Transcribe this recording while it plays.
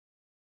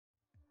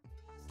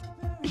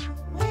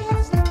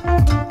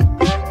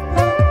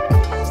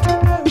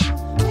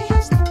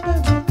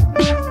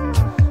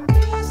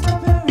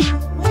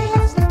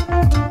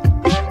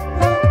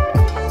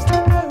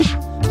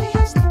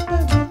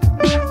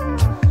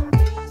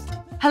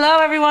Hello,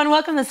 everyone.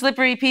 Welcome to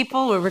Slippery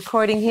People. We're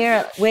recording here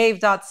at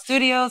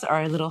Wave.Studios,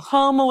 our little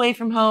home away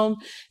from home.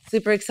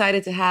 Super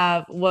excited to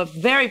have a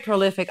very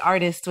prolific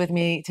artist with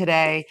me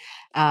today.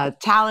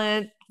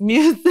 Talent,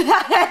 music,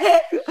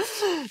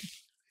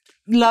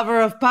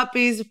 lover of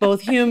puppies,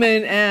 both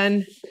human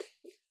and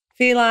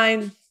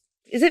feline.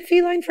 Is it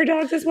feline for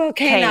dogs as well?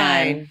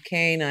 Canine.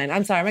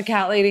 I'm sorry, I'm a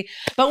cat lady.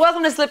 But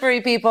welcome to Slippery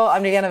People.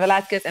 I'm Liliana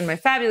Velasquez, and my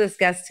fabulous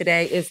guest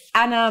today is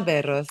Ana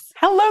Beros.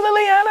 Hello,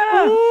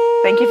 Liliana.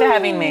 Ooh. Thank you for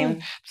having me. I'm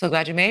so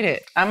glad you made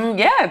it.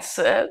 Yeah,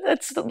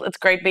 it's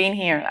great being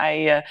here.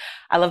 I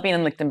love being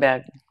in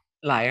Lichtenberg.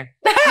 Liar.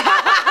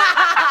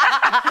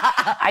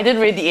 I did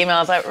read the email. I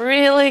was like,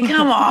 really?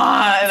 Come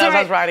on. And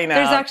I was writing out.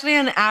 There's actually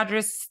an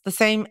address, the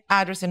same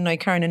address in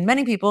Neukölln, and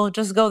many people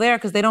just go there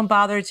because they don't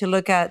bother to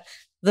look at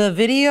the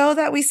video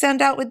that we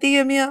send out with the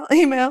email,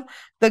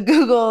 the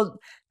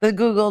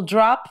Google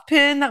drop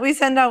pin that we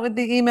send out with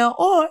the email,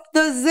 or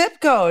the zip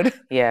code.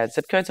 Yeah,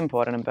 zip code's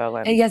important in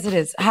Berlin. Yes, it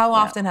is. How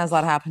often has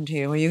that happened to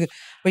you?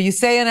 Where you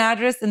say an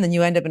address and then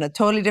you end up in a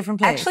totally different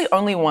place? Actually,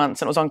 only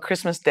once, and it was on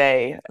Christmas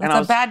Day.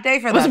 That's a bad day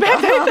for that.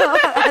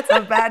 That's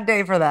a bad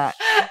day for that.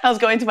 I was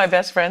going to my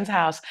best friend's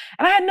house,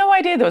 and I had no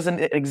idea there was an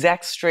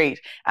exact street,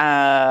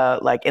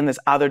 like in this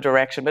other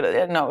direction.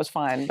 But no, it was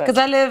fine. Because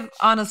I live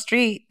on a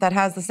street that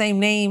has the same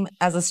name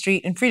as a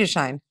street in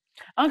Friedrichshain.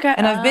 Okay.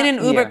 And I've been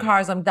in Uber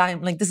cars. I'm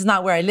dying. Like, this is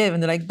not where I live.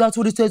 And they're like, that's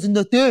what it says in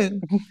the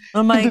thing.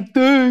 I'm like,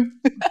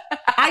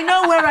 I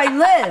know where I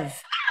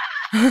live.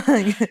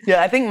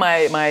 Yeah, I think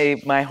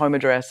my home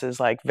address is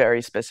like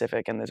very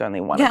specific, and there's only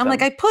one. Yeah, I'm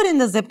like, I put in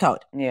the zip code.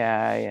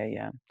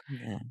 Yeah.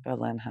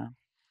 Berlin, huh?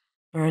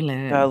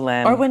 Berlin.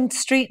 Or when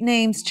street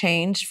names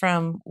change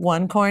from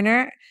one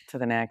corner to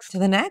the next,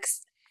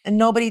 and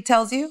nobody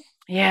tells you.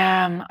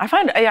 Yeah, I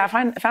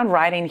found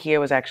writing here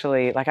was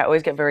actually, like, I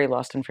always get very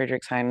lost in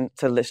Friedrichshain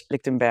to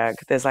Lichtenberg.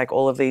 There's like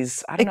all of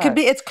these, I don't know.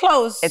 It's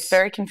close. It's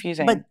very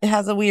confusing. But it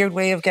has a weird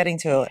way of getting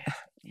to it.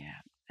 Yeah.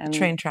 And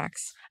train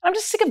tracks. I'm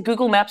just sick of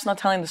Google Maps not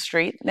telling the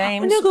street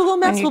names. No, Google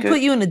Maps will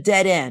put you in a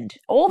dead end.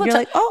 All the time. You're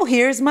like, oh,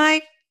 here's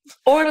my...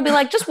 Or it'll be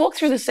like, just walk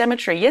through the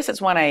cemetery. Yes,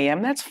 it's 1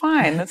 a.m. That's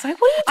fine. It's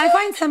like, what are you doing? I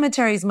find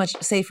cemeteries much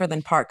safer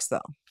than parks, though.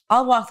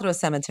 I'll walk through a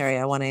cemetery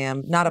at 1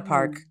 a.m., not a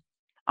park.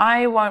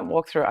 I won't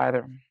walk through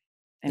either.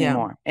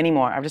 Anymore.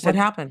 I've just What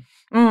happened?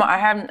 I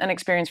had an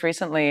experience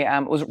recently.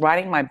 Was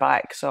riding my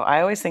bike. So I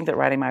always think that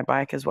riding my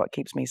bike is what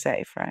keeps me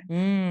safe, right?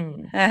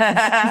 And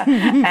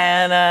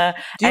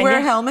do you and wear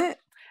a helmet?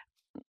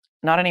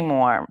 Not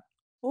anymore.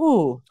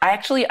 Ooh.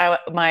 So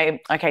my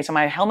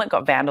helmet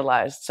got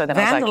vandalized. So then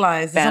I was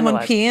like, Did someone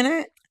pee in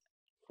it?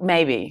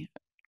 Maybe.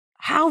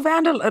 How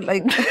vandalized?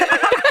 Like.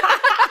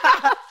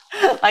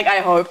 Like, I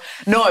hope.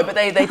 No, but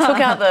they took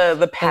out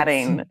the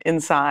padding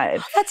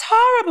inside. That's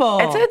horrible.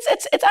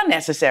 It's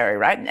unnecessary,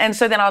 right? And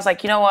so then I was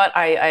like, you know what?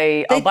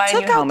 I'll buy a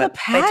new helmet.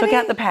 They took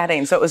out the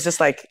padding. So it was just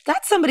like...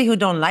 That's somebody who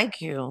don't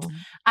like you.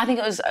 I think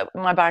it was...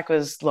 my bike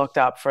was locked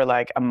up for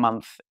like a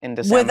month in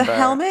December. With a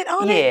helmet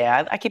on it?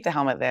 Yeah, I keep the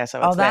helmet there, so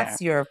it's there.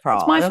 That's your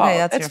fault. It's my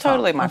fault. It's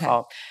totally my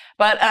fault.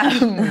 But...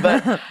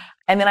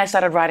 and then I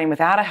started riding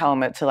without a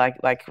helmet to like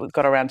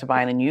got around to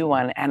buying a new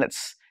one, and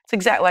it's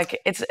exactly like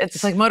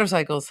it's like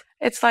motorcycles.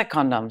 It's like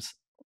condoms.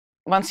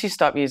 Once you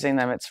stop using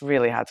them, it's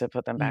really hard to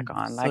put them back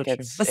on. Like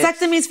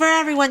vasectomies for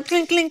everyone.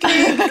 Clink, clink,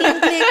 clink,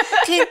 clink,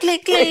 clink,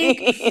 clink, clink.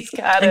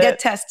 Get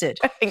tested.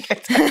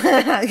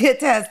 Get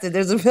tested.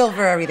 There's a pill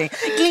for everything.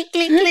 Clink,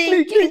 clink,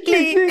 clink, clink,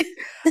 clink.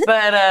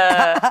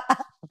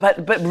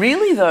 But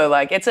really though,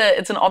 like it's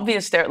an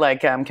obvious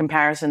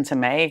comparison to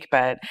make,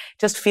 but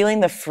just feeling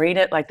the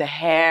freedom, like the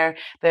hair,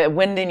 the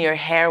wind in your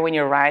hair when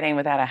you're riding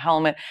without a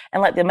helmet,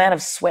 and like the amount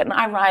of sweat. And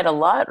I ride a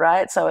lot,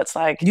 right? So it's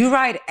like you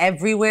ride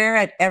everywhere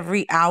at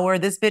every hour.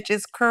 This bitch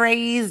is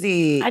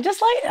crazy. I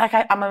just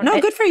I'm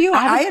good for you.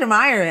 I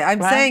admire it.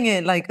 I'm saying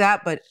it like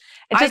that, but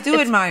I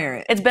do admire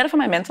it. It's better for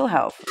my mental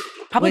health.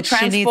 Public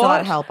transport. She needs a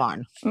lot of help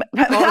on. What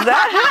was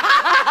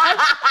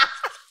that?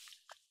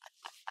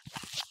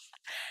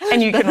 And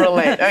you can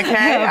relate,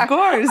 okay? Of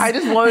course. I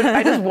just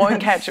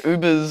won't catch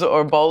Ubers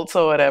or Bolts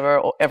or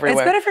whatever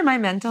everywhere. It's better for my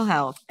mental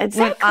health.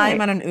 Exactly. When I'm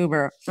on an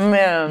Uber.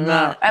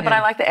 No. But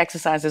I like the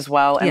exercise as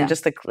well, and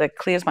just it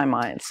clears my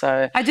mind.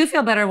 So I do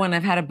feel better when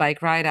I've had a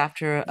bike ride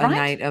after a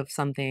night of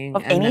something.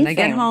 Then I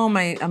get home,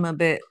 I'm a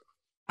bit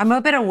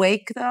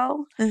awake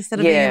though, instead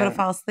of being able to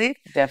fall asleep.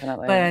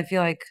 Definitely. But I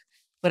feel like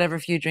whatever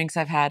few drinks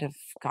I've had have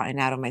gotten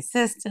out of my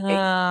system.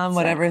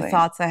 Whatever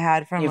thoughts I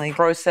had from You've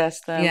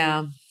processed them.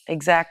 Yeah.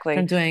 Exactly.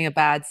 From doing a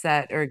bad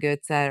set or a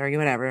good set or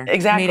whatever.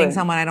 Exactly. Meeting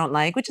someone I don't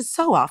like, which is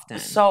so often.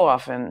 So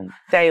often.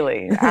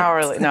 Daily.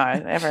 Hourly. No,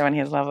 everyone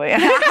here is lovely.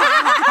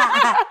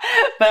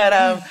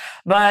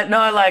 But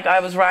no, like I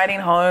was riding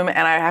home and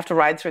I have to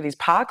ride through these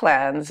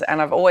parklands,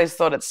 and I've always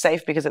thought it's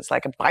safe because it's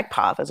like a bike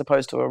path as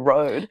opposed to a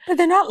road. But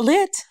they're not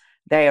lit.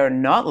 They are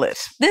not lit.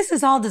 This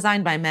is all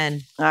designed by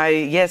men.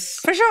 Yes.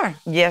 For sure.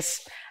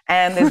 Yes.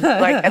 And there's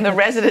like, and the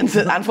residents,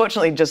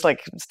 unfortunately, just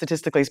like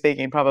statistically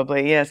speaking,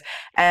 probably, yes.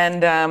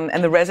 And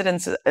the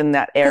residents in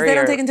that area. Because they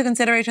don't take into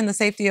consideration the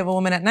safety of a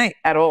woman at night.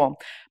 At all.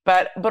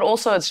 But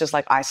also it's just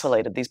like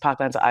isolated. These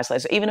parklands are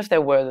isolated. So even if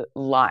there were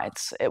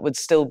lights, it would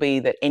still be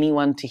that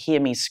anyone to hear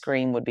me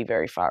scream would be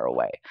very far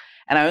away.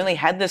 And I only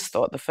had this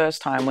thought the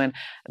first time when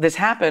this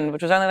happened,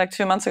 which was only like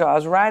 2 months ago. I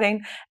was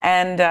riding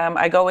and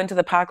I go into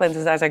the parklands.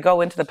 As I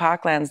go into the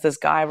parklands, this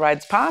guy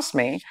rides past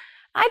me.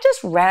 I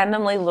just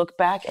randomly look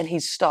back and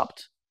he's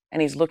stopped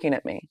and he's looking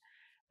at me.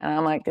 And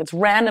I'm like, it's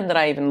random that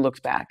I even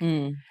looked back.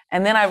 And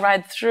then I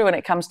ride through and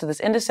it comes to this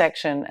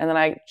intersection and then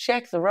I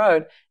check the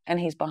road and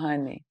he's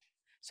behind me.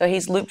 So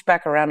he's looped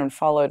back around and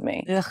followed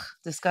me. Ugh,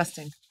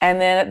 disgusting. And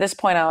then at this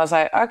point I was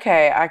like,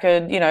 okay, I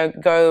could,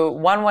 go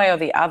one way or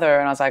the other.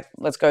 And I was like,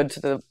 let's go to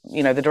the,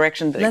 the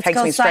direction that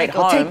takes me straight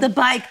home. Take the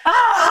bike.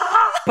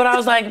 But I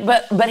was like,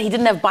 but he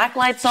didn't have bike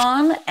lights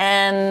on.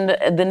 And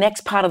the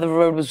next part of the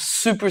road was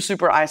super,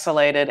 super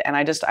isolated. And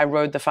I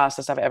rode the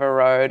fastest I've ever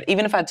rode.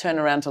 Even if I turned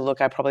around to look,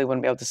 I probably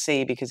wouldn't be able to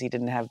see because he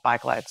didn't have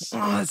bike lights.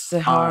 Oh, it's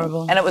so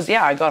horrible. And it was,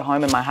 I got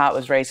home and my heart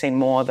was racing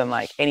more than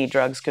like any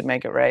drugs could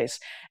make it race.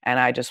 And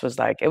I just was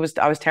like, I was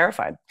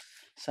terrified.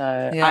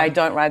 So I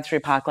don't ride through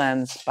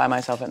parklands by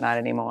myself at night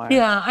anymore.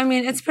 Yeah, I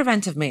mean, it's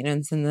preventive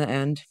maintenance in the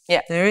end.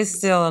 Yeah. There is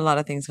still a lot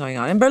of things going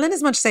on. And Berlin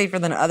is much safer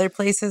than other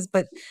places,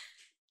 but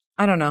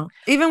I don't know.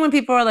 Even when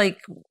people are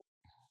like,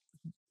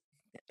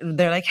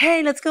 they're like,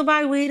 hey, let's go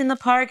buy weed in the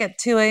park at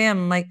 2 a.m.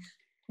 I'm like,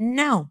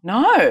 no.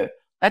 No.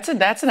 That's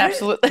an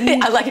absolute.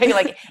 I like how you're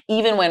like,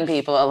 even when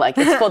people are like,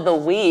 it's for the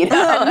weed.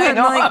 I'm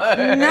like,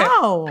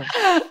 no.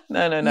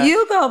 No.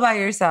 You go by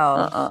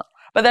yourself.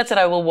 But that's it.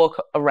 I will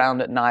walk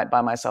around at night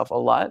by myself a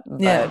lot.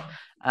 But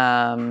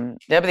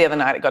the other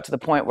night it got to the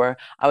point where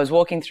I was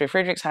walking through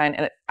Friedrichshain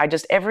and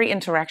every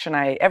interaction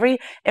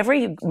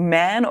every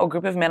man or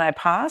group of men I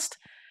passed,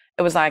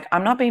 it was like,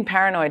 I'm not being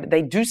paranoid.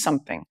 They do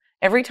something.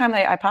 Every time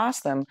I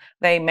pass them,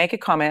 they make a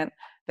comment,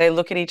 they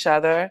look at each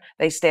other,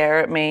 they stare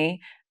at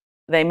me.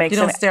 They make you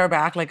don't stare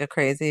back like a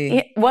crazy.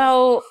 Yeah,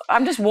 well,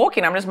 I'm just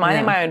walking. I'm just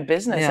minding my own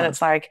business, and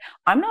it's like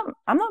I'm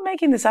not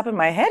making this up in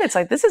my head. It's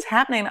like this is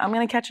happening. I'm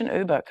going to catch an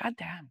Uber. God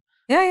damn.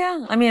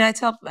 Yeah. I mean, I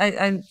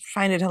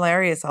find it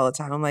hilarious all the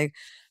time. I'm like,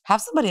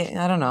 have somebody.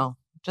 I don't know.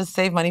 Just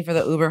save money for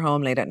the Uber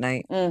home late at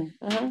night,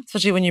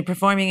 especially when you're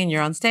performing and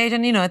you're on stage.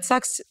 And it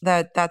sucks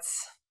that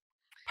that's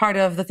part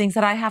of the things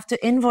that I have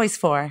to invoice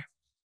for.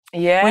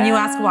 Yeah. When you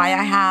ask why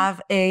I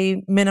have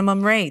a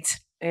minimum rate.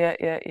 Yeah.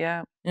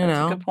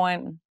 That's a good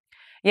point.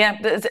 Yeah,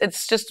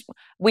 it's just,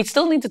 we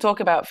still need to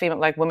talk about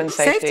women's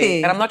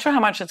safety. And I'm not sure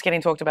how much it's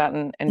getting talked about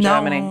in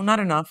Germany. No,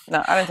 not enough.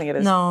 No, I don't think it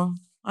is. No,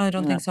 I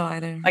don't think so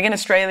either. Like in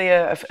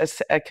Australia,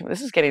 this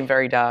is getting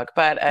very dark,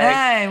 but...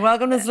 hey,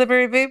 welcome to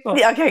Slippery People.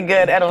 Yeah, okay,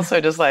 good. And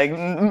also just like,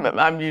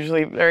 I'm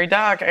usually very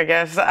dark, I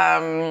guess.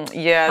 I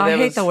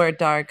hate the word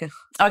dark.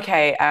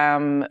 Okay,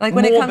 like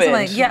when morbid. It comes to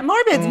like,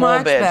 morbid's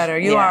much better.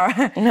 You are.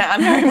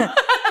 I'm very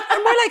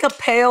I'm more like a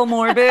pale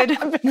morbid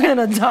than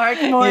a dark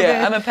morbid.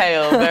 Yeah, I'm a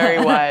pale, very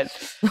white,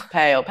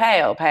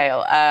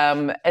 pale.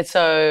 And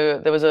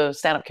so there was a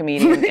stand-up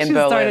comedian in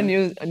Berlin. Start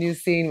a new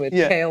scene with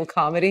pale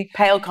comedy.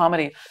 Pale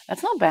comedy.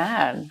 That's not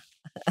bad.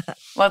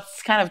 Well,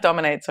 it kind of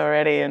dominates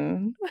already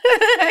in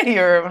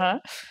Europe, huh?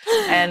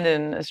 And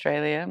in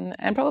Australia,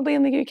 and probably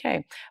in the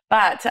UK.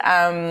 But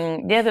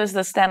there was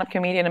this stand-up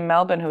comedian in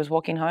Melbourne who was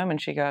walking home, and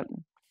she got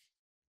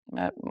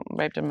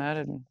raped and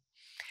murdered.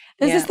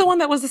 Is this the one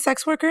that was the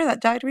sex worker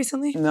that died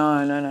recently?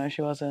 No,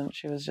 she wasn't.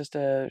 She was just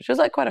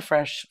like quite a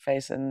fresh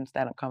face in the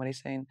stand-up comedy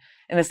scene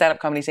in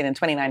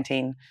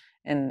 2019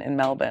 in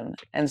Melbourne.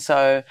 And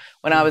so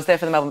when I was there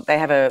for the Melbourne, they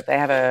have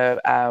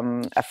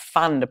a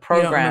fund, a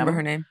program. You don't remember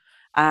her name?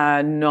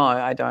 No,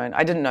 I don't.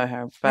 I didn't know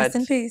her. But rest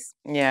in peace.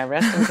 Yeah,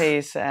 rest in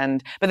peace.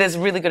 But there's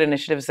really good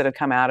initiatives that have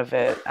come out of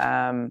it.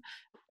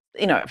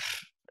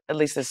 At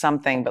least there's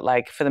something, but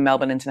like for the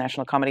Melbourne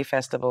International Comedy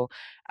Festival,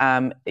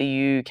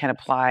 you can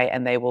apply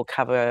and they will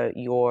cover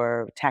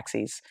your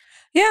taxis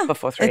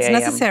before 3 a.m. It's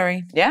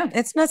necessary. Yeah.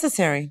 It's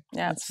necessary.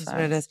 Yeah. That's just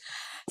what it is.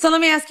 So let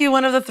me ask you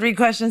one of the 3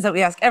 questions that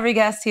we ask every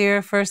guest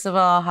here. First of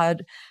all, how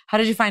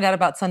did you find out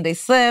about Sunday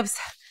Slips?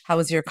 How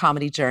was your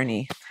comedy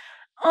journey?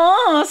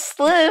 Oh,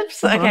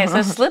 Slips. Okay,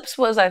 so Slips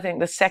was, I think,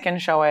 the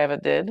second show I ever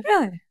did.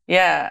 Really?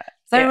 Yeah.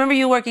 So I remember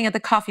you working at the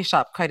coffee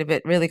shop quite a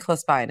bit, really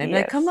close by. And I'd be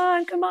like, come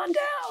on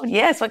down.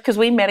 Yes, because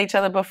we met each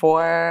other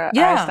before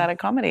I started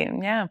comedy.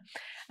 Yeah.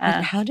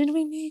 How did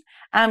we meet?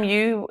 I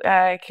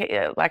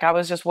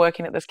was just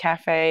working at this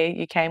cafe.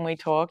 You came, we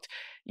talked.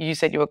 You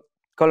said you were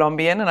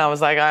Colombian, and I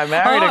was like, I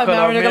married a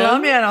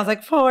Colombian. And I was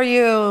like, for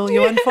you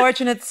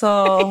unfortunate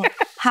soul.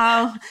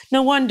 How?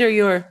 No wonder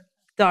you're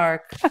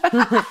dark.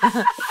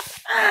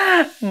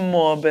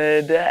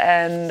 Morbid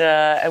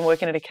and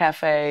working at a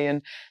cafe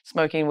and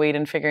smoking weed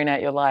and figuring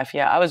out your life.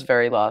 Yeah, I was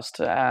very lost.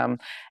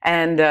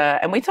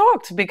 And we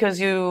talked because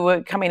you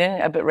were coming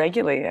in a bit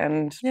regularly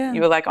and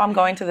you were like, oh, I'm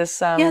going to this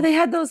they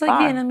had those like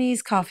bar.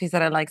 Vietnamese coffees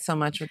that I liked so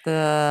much with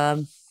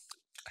the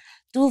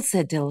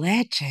Dulce de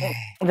leche.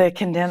 The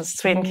condensed,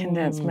 sweetened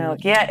condensed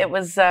milk. Yeah, it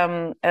was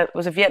a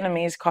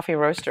Vietnamese coffee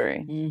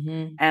roastery.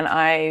 And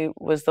I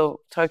was the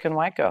token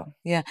white girl.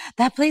 Yeah.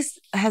 That place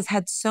has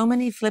had so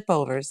many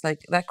flipovers. Like,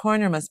 that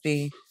corner must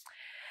be...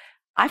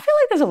 I feel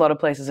like there's a lot of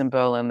places in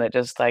Berlin that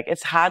just, like,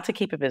 it's hard to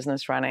keep a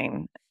business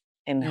running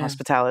in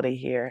hospitality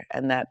here.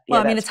 And that,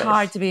 well, I mean, it's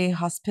hard to be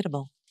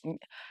hospitable.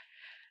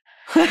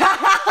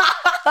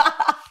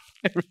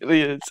 It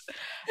really is.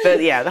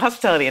 But yeah, the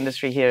hospitality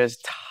industry here is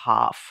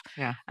tough.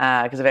 Yeah.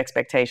 Because of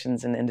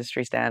expectations and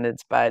industry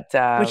standards, but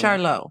which are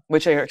low.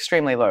 Which are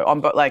extremely low.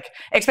 But like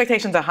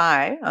expectations are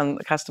high on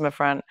the customer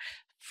front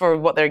for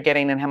what they're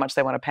getting and how much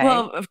they want to pay.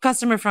 Well,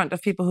 customer front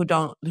of people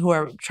who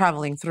are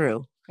traveling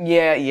through.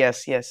 Yeah,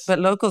 yes. But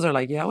locals are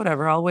like, yeah,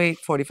 whatever. I'll wait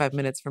 45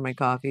 minutes for my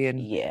coffee. And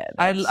yeah,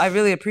 I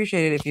really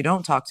appreciate it if you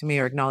don't talk to me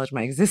or acknowledge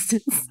my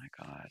existence. Oh my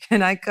God.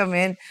 Can I come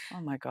in? Oh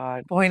my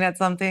God. Point at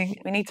something?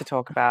 We need to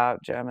talk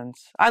about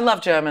Germans. I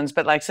love Germans,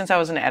 but like since I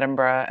was in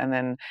Edinburgh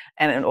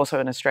and also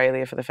in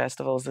Australia for the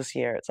festivals this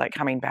year, it's like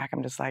coming back,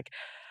 I'm just like,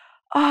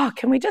 oh,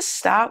 can we just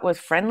start with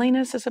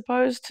friendliness as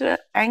opposed to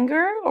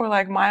anger or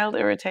like mild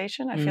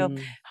irritation? I feel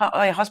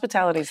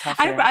hospitality is tough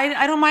here.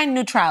 I don't mind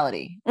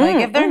neutrality. Like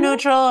if they're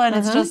neutral and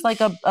it's just like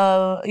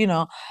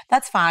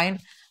that's fine.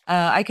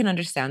 I can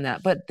understand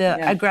that. But the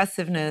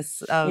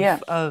aggressiveness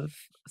of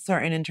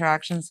certain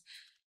interactions,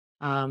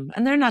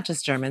 and they're not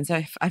just Germans.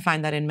 I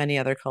find that in many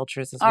other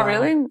cultures as well. Oh,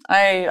 really?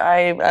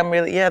 I'm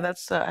really,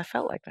 that's, I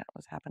felt like that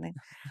was happening.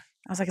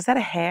 I was like, is that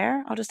a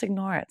hair? I'll just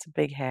ignore it. It's a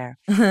big hair.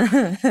 Thank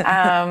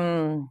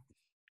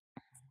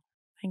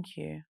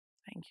you.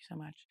 Thank you so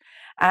much.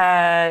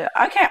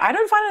 Okay, I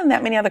don't find it in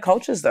that many other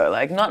cultures though,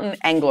 like not in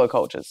Anglo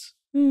cultures.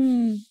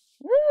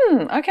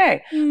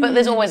 Okay, but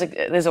there's always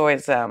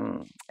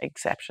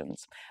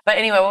exceptions. But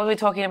anyway, what were we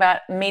talking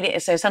about? Media.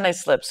 So Sunday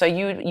Slip. So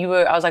you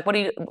were. I was like, what are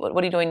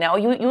you doing now?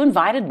 You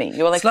invited me.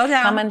 You were like, slow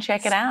down. Come and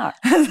check it out.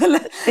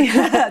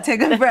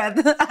 Take a breath.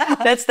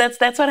 That's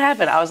what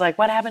happened. I was like,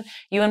 what happened?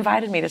 You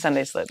invited me to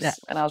Sunday Slips,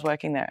 and I was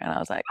working there, and I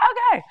was like,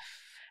 okay.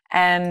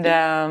 And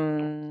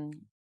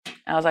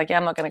I was like, yeah,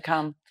 I'm not going to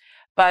come,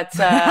 but.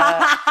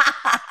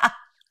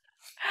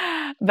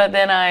 But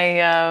then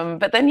I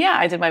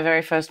did my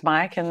very first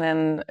mic, and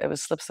then it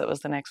was Slips that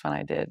was the next one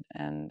I did,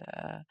 and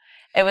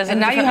it was. And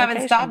now you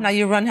haven't stopped. Now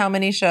you run how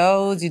many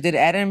shows? You did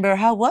Edinburgh.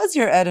 How was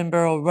your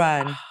Edinburgh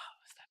run? Oh, it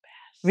was the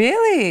best.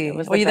 Really?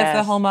 Were you there for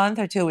the whole month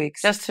or 2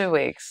 weeks? Just 2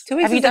 weeks. 2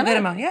 weeks. Have you done a good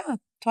amount? Yeah,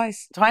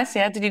 twice. Twice,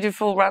 yeah. Did you do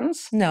full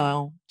runs?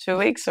 No. 2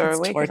 weeks or a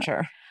week?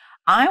 Torture.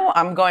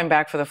 I'm going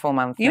back for the full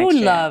month. You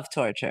love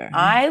torture.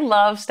 I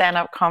love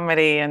stand-up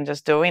comedy and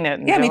just doing it.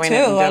 Yeah, me too.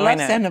 I love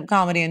stand-up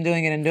comedy and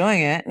doing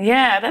it.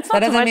 Yeah, that's not.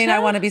 That doesn't mean I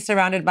want to be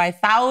surrounded by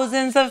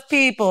thousands of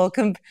people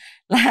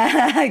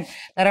that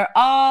are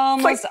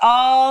almost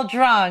all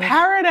drunk.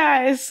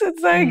 Paradise.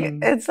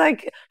 It's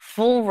like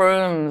full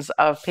rooms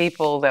of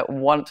people that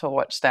want to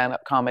watch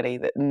stand-up comedy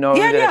that know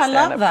that it's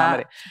stand-up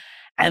comedy.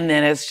 And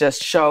then it's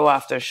just show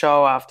after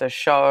show after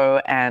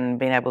show, and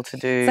being able to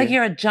do. It's like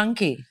you're a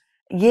junkie.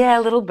 Yeah,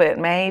 a little bit,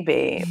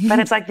 maybe. But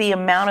it's like the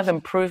amount of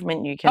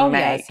improvement you can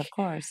make. Yes, of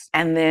course.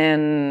 And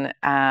then,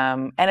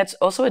 and it's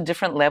also a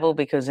different level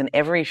because in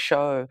every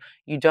show,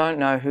 you don't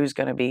know who's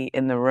going to be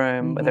in the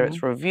room, whether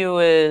it's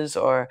reviewers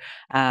or,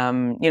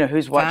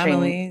 who's watching.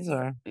 Families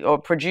or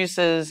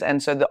producers.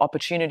 And so the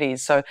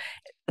opportunities. So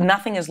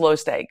nothing is low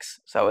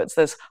stakes. So it's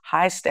this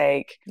high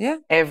stake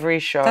every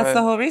show. That's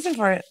the whole reason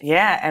for it.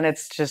 Yeah, and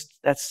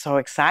that's so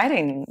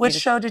exciting. Which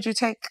show did you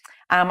take?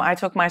 I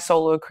took my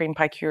solo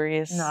Creampie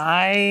Curious.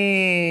 Nice.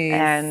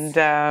 And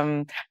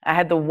I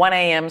had the 1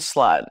 a.m.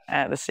 slot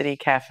at the City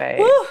Cafe.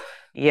 Woo.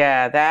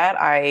 Yeah, that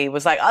I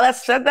was like, oh,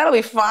 that'll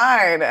be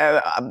fine.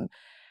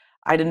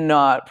 I did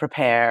not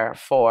prepare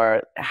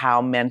for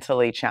how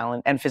mentally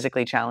challenging and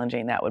physically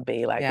challenging that would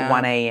be, like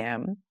 1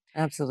 a.m.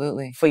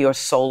 Absolutely. For your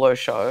solo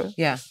show.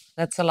 Yeah,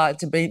 that's a lot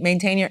to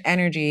maintain your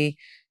energy,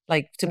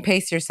 like to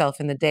pace yourself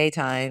in the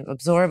daytime,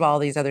 absorb all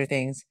these other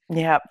things.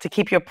 Yeah, to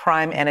keep your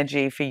prime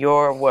energy for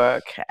your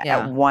work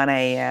at 1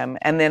 a.m.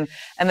 And then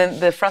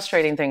the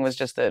frustrating thing was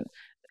just that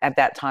at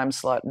that time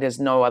slot, there's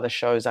no other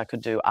shows I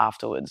could do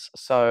afterwards.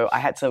 So I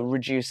had to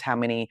reduce how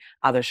many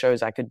other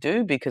shows I could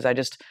do because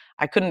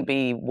I couldn't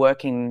be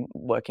working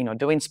or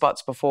doing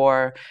spots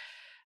before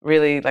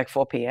really like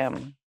 4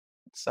 p.m.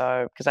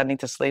 So, because I need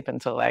to sleep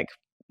until like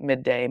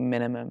midday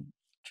minimum.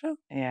 True.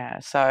 Yeah.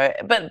 So,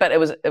 but it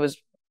was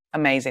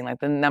amazing. Like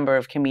the number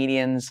of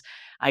comedians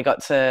I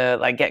got to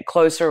like get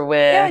closer with.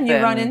 Yeah, and you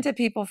run into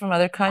people from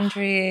other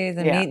countries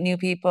and meet new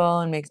people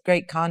and make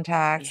great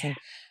contacts. And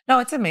no,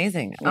 it's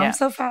amazing. I'm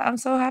so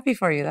happy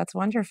for you. That's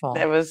wonderful.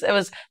 It was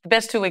the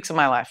best 2 weeks of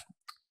my life.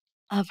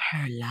 of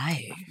her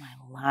life. Of my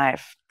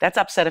life. That's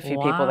upset a few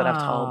people that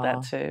I've told Wow.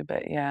 that to,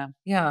 but yeah.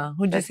 Yeah.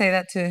 Who'd you say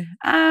that to?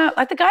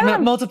 Like the guy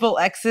that Multiple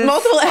exes?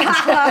 Multiple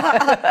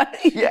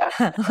exes. Yeah.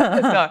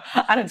 No,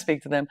 I don't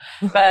speak to them.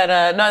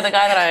 But no, the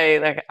guy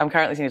that I'm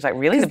currently seeing is like,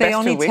 really? The best they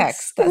only 2 weeks?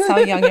 text. That's how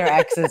young your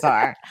exes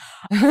are.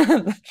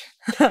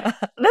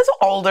 There's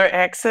older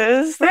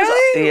exes.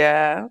 Really?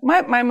 Yeah.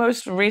 My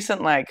most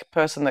recent like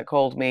person that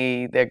called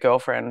me their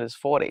girlfriend is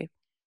 40.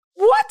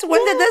 What?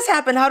 When did this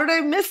happen? How did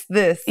I miss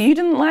this? You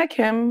didn't like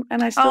him,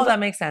 and I still. Oh, that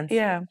makes sense.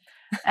 Yeah.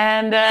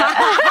 And and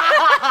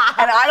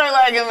I don't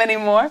like him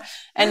anymore.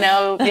 And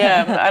now,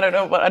 yeah, I don't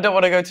know. I don't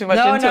want to go too much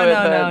into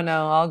it.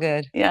 No, all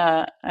good.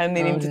 Yeah, I'm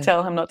needing to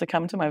tell him not to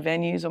come to my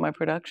venues or my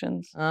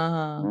productions.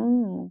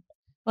 Well,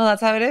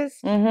 that's how it is.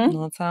 Mm-hmm.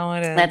 That's how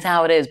it is. That's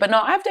how it is. But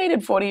no, I've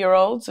dated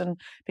 40-year-olds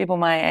and people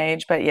my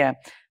age. But yeah,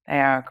 they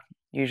are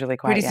usually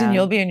quite Pretty young. soon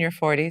you'll be in your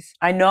 40s.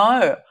 I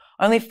know.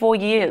 Only 4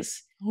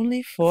 years.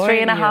 Only 4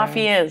 3.5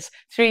 years.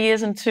 3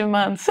 years and 2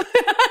 months.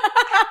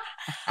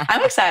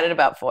 I'm excited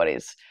about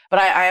 40s. But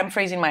I am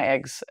freezing my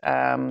eggs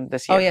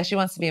this year. Oh, yeah. She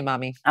wants to be a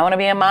mommy. I want to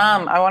be a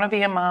mom.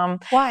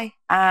 Why?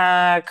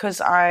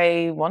 Because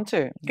I want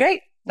to. Great.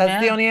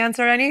 That's the only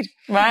answer I need.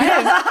 Right.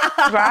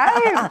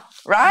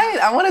 Right.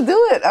 I want to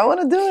do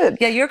it.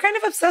 Yeah, you're kind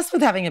of obsessed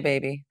with having a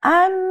baby.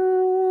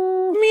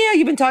 Yeah,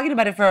 you've been talking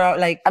about it for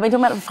like... I've been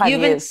talking about it for 5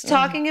 years. You've been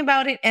talking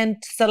about it and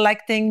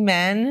selecting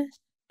men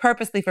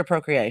purposely for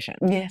procreation.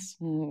 Yes.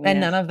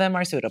 And none of them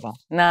are suitable.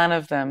 None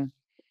of them.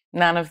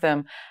 But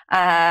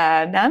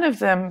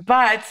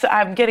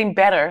I'm getting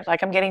better.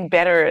 Like I'm getting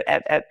better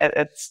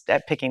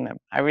at picking them.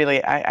 I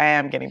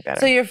am getting better.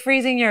 So you're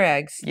freezing your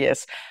eggs?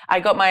 Yes.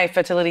 I got my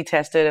fertility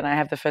tested and I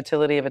have the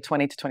fertility of a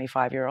 20 to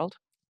 25-year-old.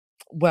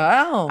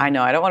 Wow. I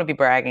know. I don't want to be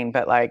bragging,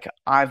 but like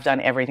I've done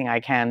everything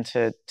I can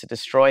to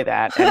destroy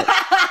that.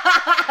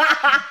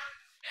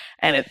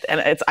 And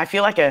it's I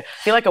feel like a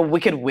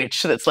wicked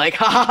witch that's like,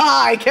 ha ha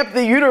ha, I kept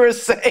the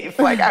uterus safe.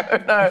 Like I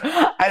don't know.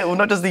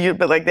 Not just the uterus,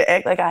 but like the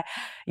egg,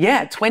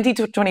 20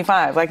 to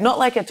 25. Like not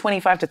like a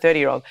 25 to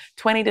 30-year-old,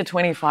 20 to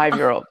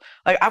 25-year-old.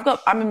 Like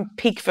I'm in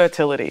peak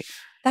fertility.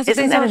 That's what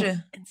they told you.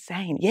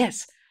 Insane.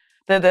 Yes.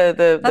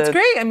 That's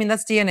great. I mean,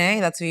 that's DNA.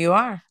 That's who you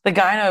are. The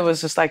gyno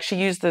was just like, she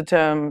used the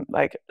term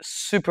like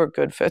super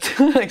good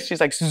fertility. Like, she's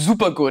like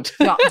super good.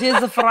 Ja,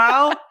 diese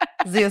Frau,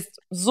 sie ist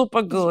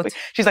super gut.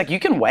 She's like, you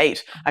can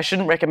wait. I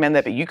shouldn't recommend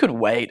that, but you could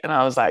wait. And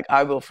I was like,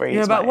 I will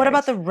freeze. What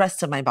about the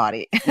rest of my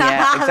body?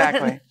 Yeah,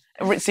 exactly.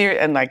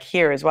 And like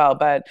here as well,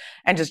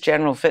 and just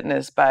general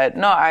fitness. But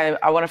no,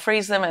 I want to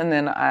freeze them, and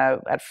then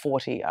at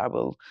 40,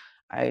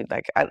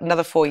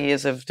 another 4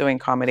 years of doing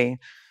comedy.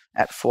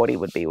 At 40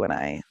 would be when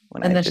I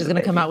and then she's going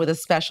to come out with a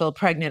special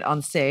pregnant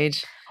on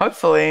stage.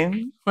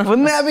 Hopefully.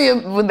 Wouldn't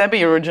that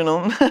be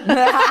original?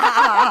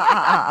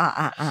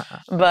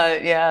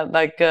 But yeah,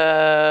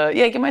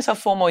 give myself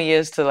 4 more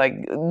years to like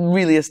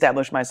really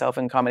establish myself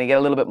in comedy, get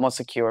a little bit more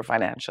secure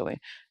financially.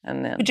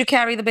 And then would you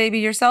carry the baby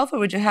yourself or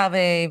would you have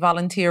a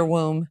volunteer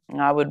womb?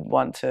 I would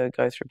want to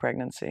go through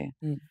pregnancy.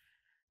 And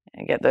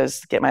get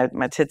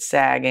my tits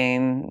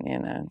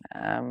sagging,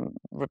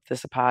 rip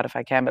this apart if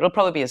I can. But it'll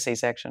probably be a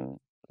C-section.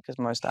 Because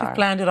most are. You've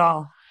planned it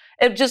all.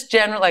 It just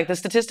generally, like the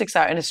statistics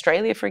are in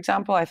Australia, for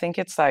example, I think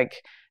it's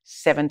like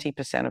 70% of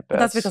births. But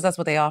that's because that's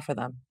what they offer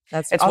them.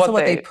 It's also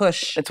what they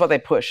push. It's what they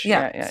push.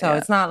 Yeah.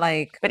 It's not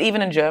like. But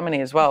even in Germany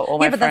as well, all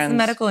my friends. That's the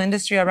medical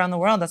industry around the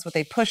world. That's what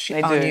they push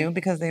on you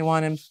because they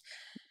want him.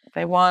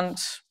 They want.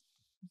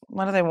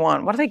 What do they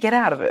want? What do they get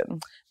out of it?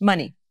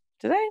 Money.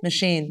 Do they?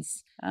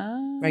 Machines.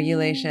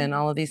 Regulation,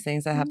 all of these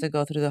things that have to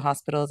go through the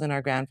hospitals and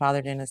are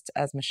grandfathered in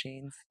as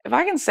machines. If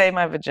I can save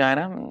my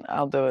vagina,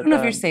 I'll do it. I don't know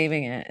if you're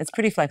saving it. It's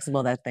pretty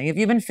flexible, that thing. If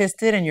you've been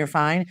fisted and you're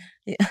fine,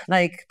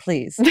 like,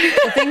 please.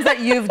 The things that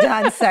you've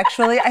done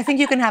sexually, I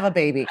think you can have a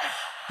baby.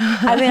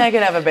 I think I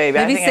could have a baby.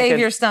 Maybe save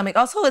your stomach.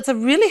 Also, it's a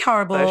really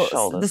horrible.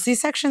 The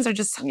C-sections are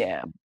just.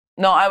 Yeah.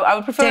 No, I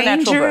would prefer dangerous. A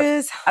natural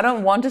birth. I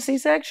don't want a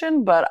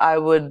C-section, but I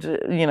would,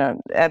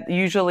 at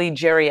usually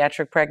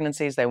geriatric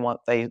pregnancies, they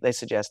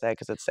suggest that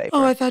because it's safer.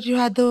 Oh, I thought you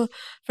had the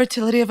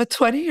fertility of a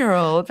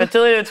 20-year-old.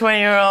 Fertility of a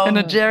 20-year-old. In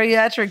a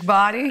geriatric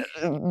body.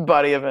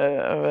 Body of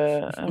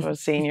a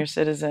senior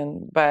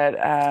citizen. But,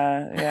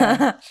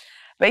 yeah.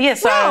 But yeah,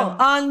 so. Well,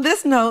 on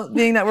this note,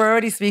 being that we're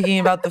already speaking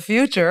about the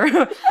future,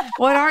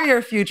 what are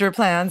your future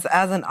plans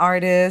as an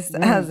artist,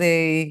 as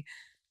a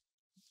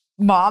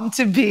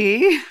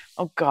mom-to-be?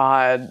 Oh,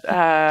 God.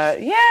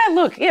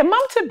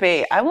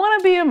 Mom-to-be. I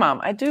want to be a mom.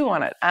 I do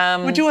want it.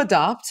 Would you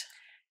adopt?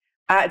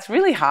 It's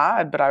really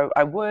hard, but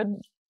I would.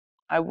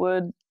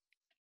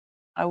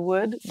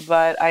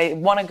 But I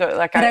want to go.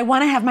 But I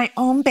want to have my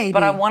own baby.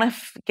 But I want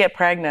to get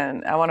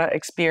pregnant. I want to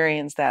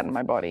experience that in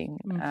my body.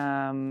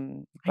 I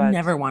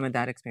never wanted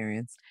that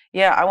experience.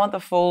 Yeah, I want the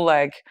full,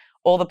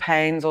 all the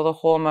pains, all the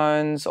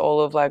hormones,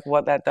 all of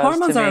what that does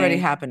Hormones to me. are already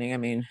happening, I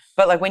mean.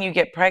 But when you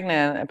get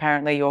pregnant,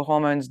 apparently your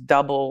hormones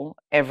double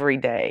every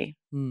day.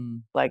 Yeah,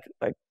 I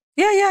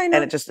know.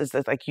 And it just is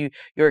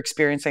you're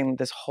experiencing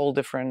this whole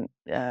different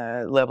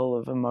level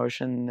of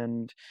emotion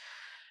and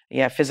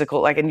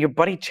physical, like, and your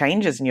body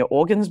changes and your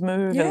organs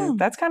move, and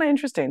that's kind of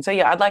interesting. So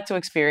I'd like to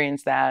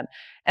experience that.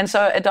 And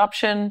so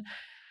adoption,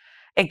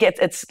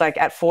 it's like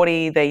at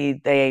 40,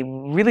 they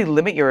really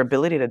limit your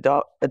ability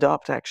to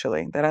adopt.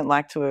 Actually, they don't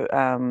like to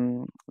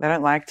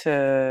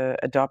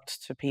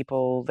adopt to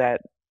people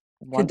that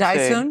want to die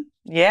to. soon.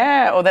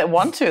 Yeah, or that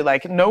want to.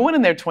 Like, no one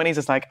in their 20s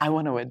is like, I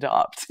want to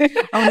adopt.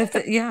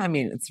 I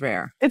mean, it's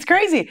rare. It's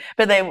crazy.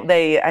 But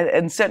they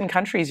in certain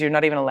countries, you're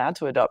not even allowed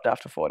to adopt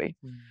after 40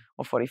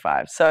 or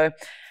 45. So,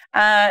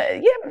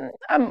 I'm more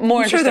I'm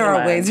sure interested there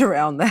in are ways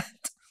around that.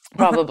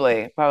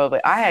 Probably.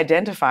 I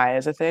identify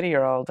as a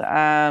 30-year-old.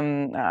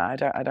 I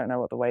don't know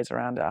what the ways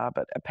around are,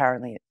 but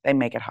apparently they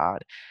make it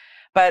hard.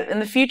 But in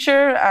the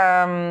future,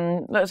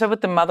 so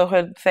with the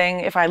motherhood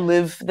thing, if I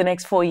live the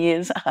next 4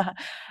 years,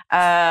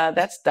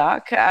 that's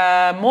dark,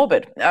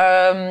 morbid.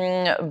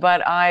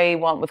 But I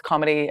want, with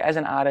comedy as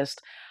an artist,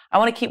 I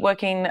want to keep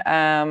working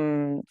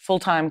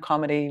full-time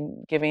comedy,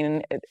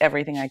 giving it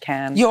everything I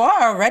can. You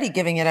are already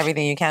giving it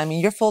everything you can. I mean,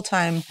 you're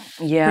full-time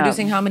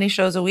producing how many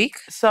shows a week?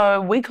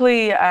 So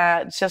weekly,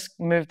 it's just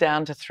moved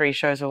down to 3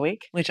 shows a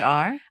week. Which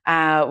are?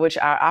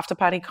 After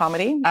Party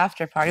Comedy.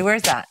 After Party,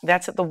 where's that?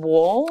 That's at the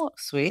Wall.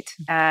 Sweet.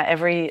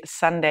 Every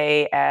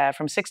Sunday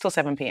from 6 till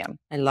 7 p.m.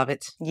 I love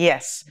it.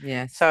 Yes.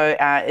 So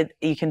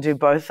you can do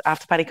both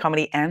After Party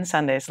Comedy and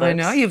Sunday Slips. I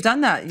know, you've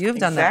done that. You've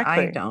done that.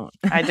 I don't.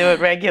 I do it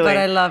regularly.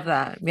 But I love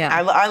that. Yeah.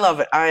 I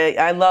love it.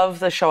 I love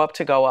the show up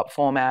to go up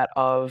format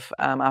of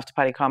After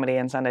Party Comedy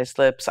and Sunday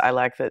Slips. I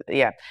like that.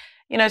 Yeah.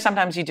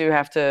 Sometimes you do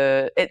have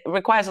to, it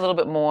requires a little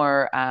bit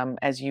more,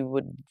 as you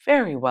would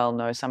very well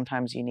know,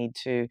 sometimes you need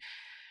to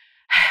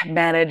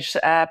manage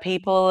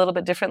people a little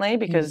bit differently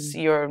because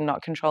you're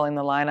not controlling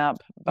the lineup,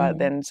 but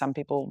then some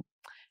people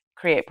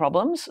create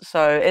problems.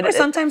 Or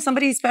sometimes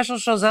somebody special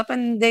shows up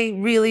and they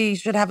really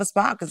should have a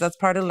spot because that's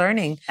part of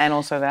learning. And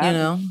also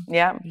that,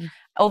 yeah.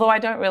 Although I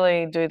don't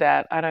really do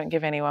that. I don't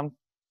give anyone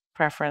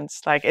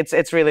preference. Like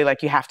it's really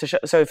like you have to show.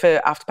 So for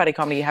After Party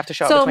Comedy, you have to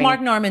show up. So Mark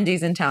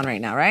Normandy's in town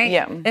right now, right?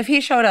 Yeah. If he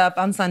showed up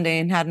on Sunday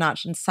and had not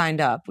signed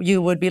up, you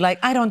would be like,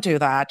 I don't do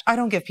that. I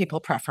don't give people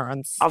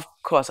preference. Of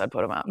course, I'd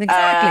put him up.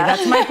 Exactly.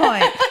 That's my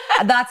point.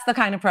 That's the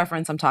kind of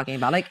preference I'm talking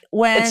about. Like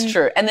when it's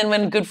true. And then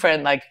when good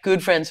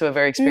friends who are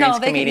very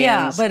experienced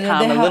comedians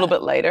come a little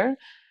bit later.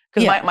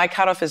 Because my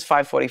cutoff is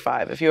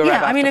 5:45. If you arrive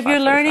after 5:45. I mean, if you're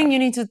learning, you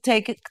need to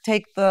take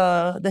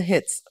the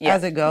hits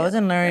as it goes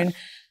and learn,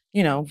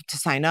 to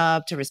sign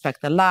up, to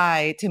respect the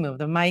light, to move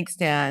the mic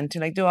stand, to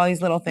like do all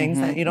these little things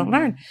that you don't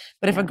learn.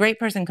 But if a great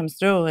person comes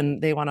through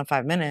and they want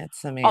 5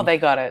 minutes, I mean, they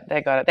got it.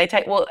 They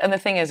take and the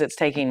thing is, it's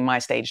taking my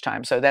stage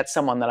time. So that's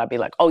someone that I'd be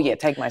like, oh yeah,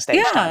 take my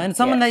stage time. Yeah, and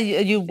someone that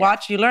you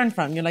watch, you learn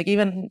from. You're like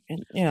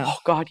Oh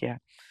God, yeah.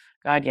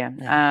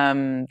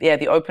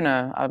 The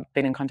opener, I've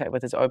been in contact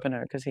with his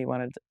opener because he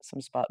wanted some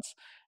spots,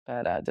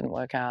 but it didn't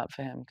work out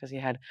for him because he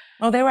had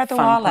they were at the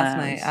Wall last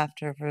night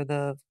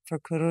for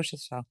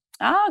Kurus's show.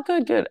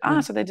 Good.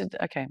 So they did,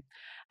 okay.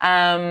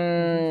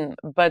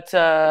 But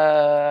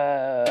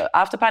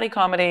After Party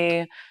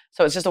Comedy,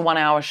 so it's just a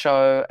 1-hour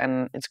show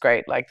and it's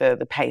great, like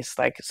the pace,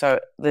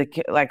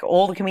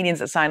 all the comedians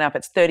that sign up,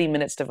 it's 30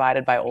 minutes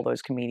divided by all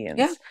those comedians.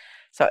 Yeah.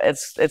 So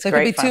it's great. It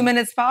could be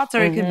 2-minute spots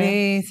or it could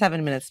be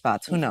 7-minute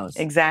spots. Who knows?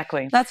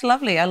 Exactly. That's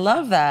lovely. I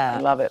love that.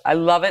 I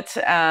love it. Free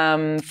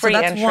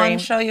so that's entry. One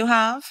show you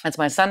have? That's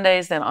my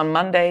Sundays. Then on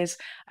Mondays,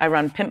 I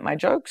run Pimp My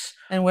Jokes.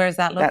 And where is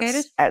that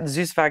located? That's at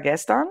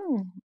Süßvergestern.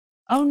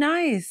 Oh,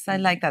 nice. I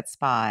like that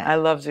spot. I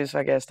love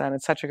Süßvergestern.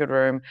 It's such a good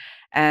room.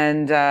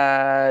 And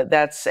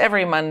that's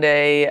every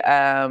Monday.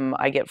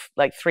 I get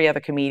like 3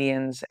 other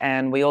comedians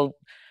and we all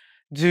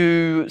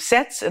do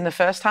sets in the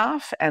first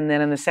half, and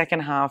then in the second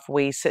half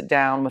we sit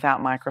down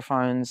without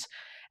microphones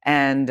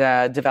and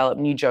develop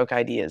new joke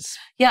ideas.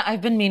 Yeah,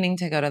 I've been meaning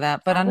to go to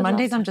that, but on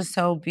Mondays I'm just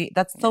so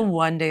that's the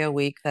one day a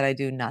week that I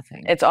do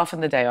nothing. It's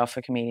often the day off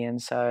for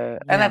comedians, so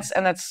and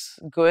that's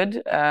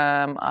good.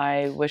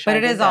 I wish, but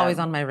it is always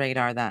on my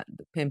radar that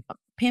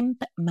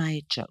Pimp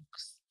My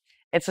Jokes.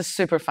 It's a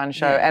super fun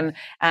show, and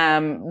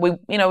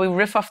we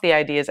riff off the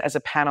ideas as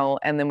a panel,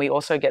 and then we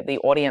also get the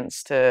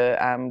audience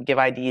to give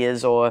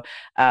ideas or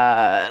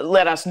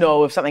let us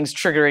know if something's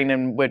triggering,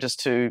 and we're just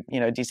too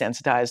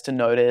desensitized to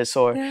notice.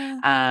 Or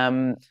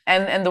and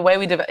the way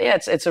we do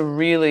it, it's a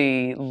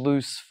really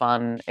loose,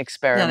 fun,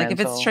 experimental. Yeah, like if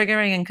it's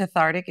triggering and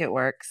cathartic, it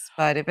works.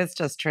 But if it's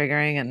just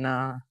triggering and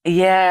I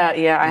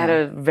had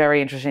a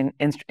very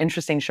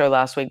interesting show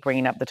last week,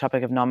 bringing up the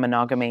topic of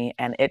non-monogamy,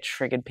 and it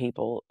triggered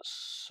people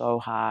so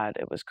hard.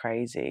 It was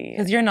crazy.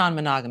 Because you're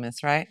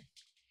non-monogamous, right?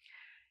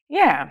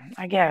 Yeah,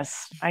 I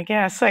guess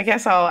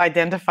I'll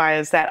identify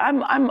as that.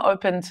 I'm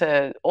open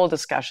to all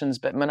discussions,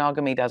 but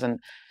monogamy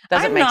doesn't make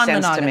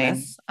sense to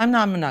me. I'm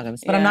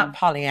non-monogamous, but I'm not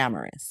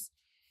polyamorous.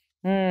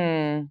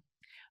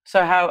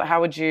 So how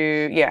would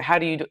you? How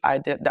do you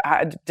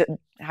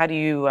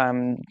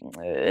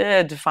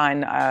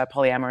define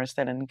polyamorous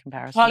then in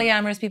comparison?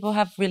 Polyamorous people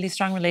have really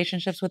strong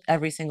relationships with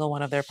every single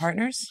one of their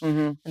partners,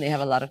 and they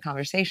have a lot of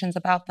conversations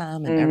about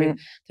them. And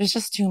there's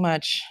just too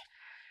much.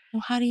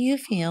 well, how do you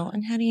feel?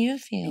 And how do you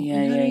feel? Yeah,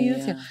 and how yeah, do you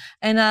yeah. feel?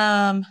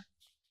 And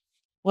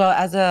well,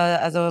 as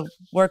a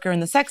worker in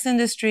the sex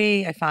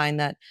industry, I find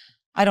that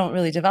I don't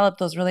really develop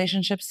those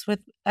relationships with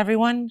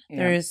everyone. Yeah.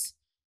 There's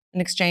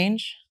an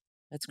exchange.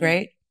 That's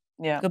great.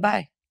 Yeah.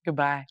 Goodbye.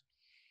 Goodbye.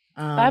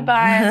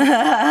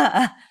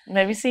 Bye-bye.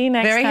 Maybe see you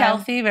next very time.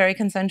 healthy, very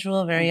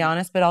consensual, very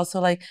honest, but also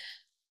like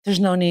there's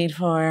no need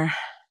for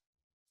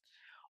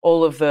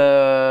all of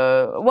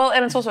the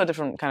and it's also a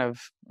different kind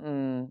of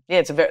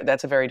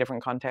that's a very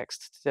different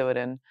context to do it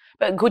in.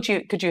 But could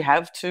you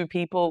have two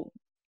people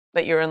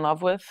that you're in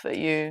love with that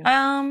you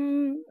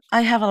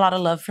I have a lot of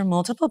love for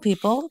multiple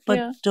people,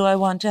 but do I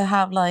want to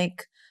have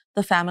like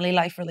the family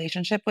life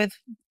relationship with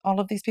all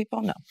of these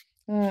people? No.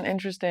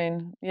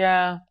 Interesting.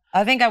 Yeah.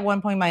 I think at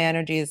one point my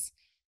energy is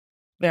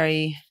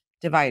very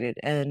divided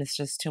and it's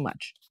just too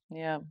much.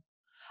 Yeah.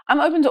 I'm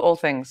open to all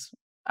things.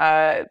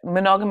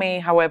 Monogamy,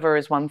 however,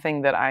 is one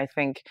thing that I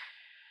think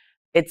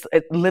it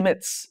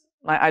limits.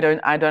 I don't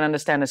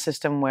understand a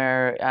system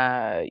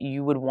where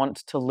you would want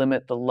to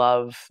limit the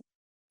love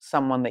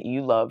someone that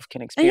you love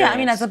can experience. Yeah, I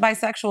mean, as a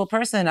bisexual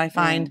person, I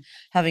find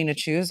having to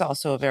choose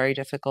also a very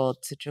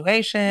difficult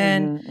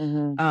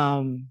situation.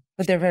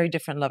 But they're very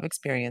different love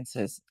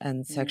experiences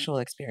and sexual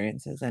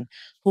experiences. And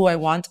who I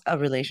want a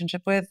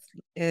relationship with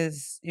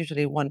is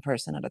usually one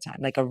person at a time.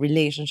 Like a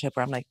relationship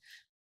where I'm like,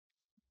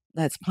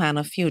 let's plan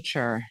a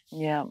future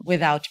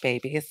without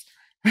babies.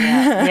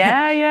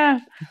 Yeah.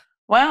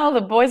 Well,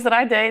 the boys that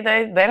I date,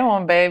 they don't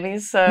want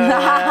babies, so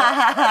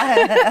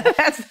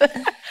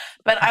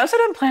but I also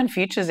don't plan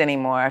futures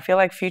anymore. I feel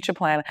like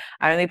I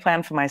only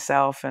plan for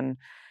myself. And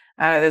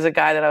there's a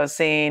guy that I was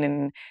seeing,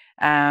 and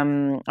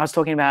I was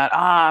talking about,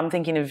 I'm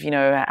thinking of,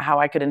 how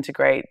I could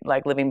integrate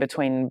like living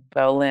between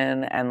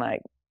Berlin and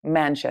like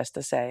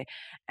Manchester, say.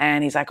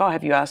 And he's like,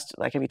 have you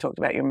talked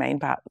about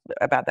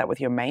about that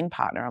with your main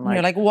partner? I'm like,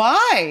 you're like,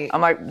 why?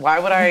 I'm like, why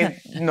would I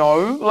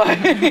know?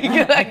 Like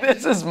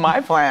this is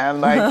my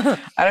plan. Like,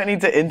 I don't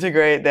need to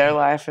integrate their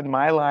life in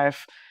my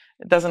life.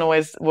 It doesn't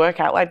always work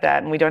out like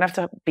that. And we don't have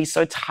to be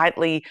so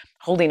tightly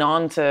holding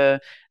on to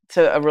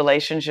a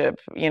relationship,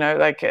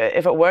 like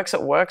if it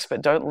works,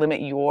 but don't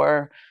limit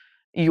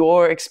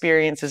your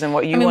experiences and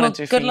what you want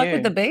to do for you. Good luck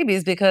with the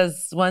babies,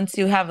 because once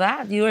you have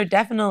that, you are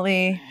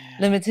definitely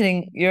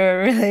limiting your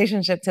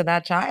relationship to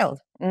that child.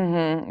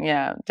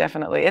 Yeah,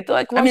 definitely. It's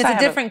like, it's a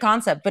different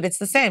concept, but it's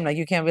the same. Like,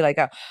 you can't be like,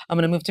 I'm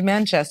going to move to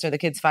Manchester. The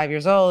kid's 5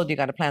 years old. You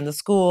got to plan the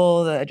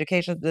school, the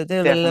education.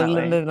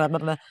 Definitely.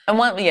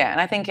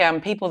 And I think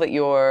people that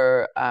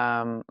you're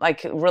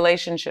like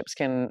relationships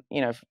can,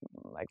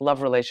 like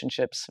love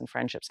relationships and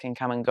friendships can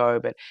come and go,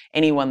 but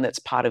anyone that's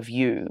part of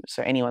you,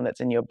 so anyone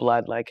that's in your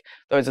blood, like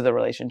those are the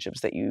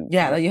relationships that you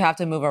that you have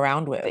to move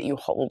around with, that you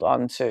hold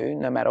on to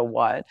no matter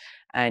what.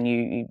 And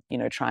you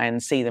try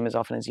and see them as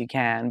often as you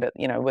can. But,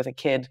 with a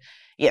kid,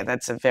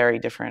 that's a very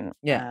different,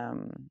 a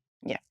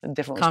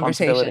different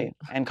responsibility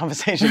and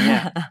conversation.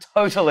 Yeah,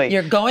 totally.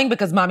 You're going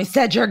because mommy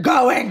said you're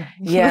going.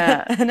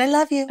 Yeah. And I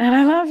love you. And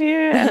I love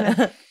you.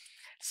 And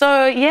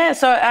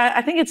so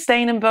I think it's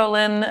staying in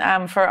Berlin.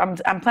 I'm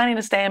planning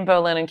to stay in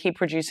Berlin and keep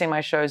producing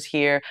my shows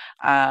here.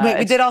 Wait,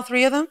 we did all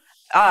three of them?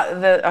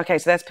 So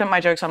that's Pimp My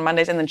Jokes on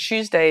Mondays, and then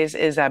Tuesdays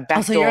is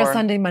Backdoor. So you're a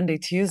Sunday, Monday,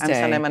 Tuesday.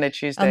 I'm Sunday, Monday,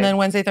 Tuesday. And then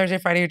Wednesday, Thursday,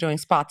 Friday, you're doing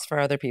spots for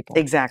other people.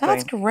 Exactly.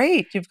 That's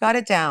great. You've got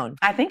it down.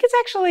 I think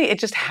it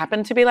just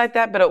happened to be like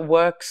that, but it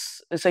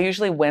works. So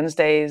usually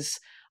Wednesdays,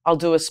 I'll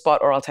do a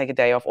spot or I'll take a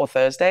day off, or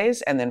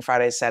Thursdays, and then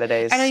Fridays,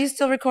 Saturdays. And are you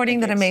still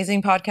recording that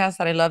amazing podcast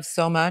that I love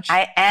so much?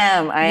 I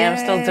am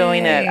still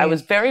doing it. I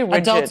was very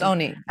rigid.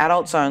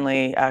 Adults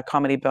only.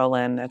 Comedy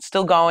Berlin. It's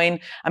still going.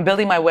 I'm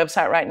building my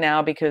website right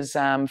now because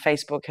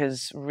Facebook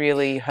has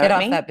really hurt me. Get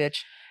off that bitch.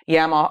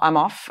 Yeah, I'm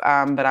off,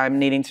 but I'm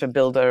needing to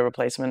build a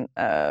replacement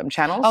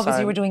channel. Oh, because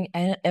you were doing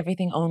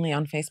everything only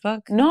on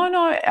Facebook? No,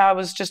 I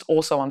was just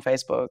also on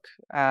Facebook.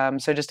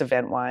 So just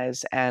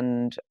event-wise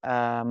and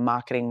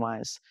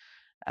marketing-wise.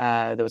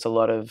 There was a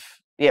lot of,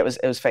 it was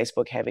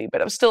Facebook heavy,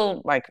 but it was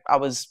still like I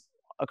was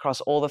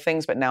across all the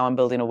things, but now I'm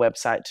building a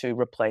website to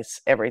replace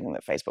everything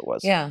that Facebook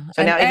was. Yeah.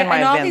 So now even my events.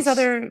 And all these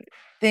other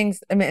things,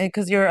 I mean,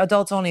 because your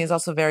adults only is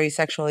also very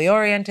sexually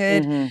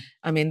oriented.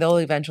 I mean, they'll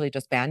eventually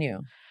just ban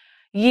you.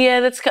 Yeah,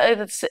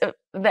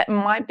 that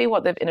might be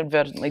what they've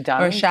inadvertently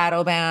done. Or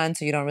shadow ban,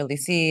 so you don't really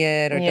see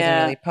it, or it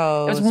doesn't really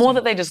post. It was more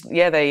that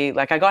they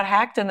I got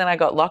hacked and then I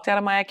got locked out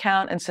of my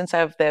account. And since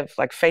they've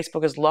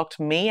Facebook has locked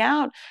me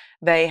out,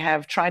 they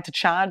have tried to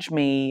charge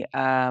me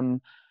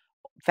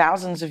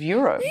thousands of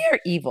euros. You're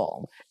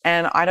evil.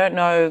 And I don't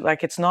know,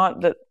 it's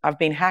not that I've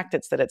been hacked,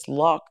 it's that it's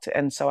locked.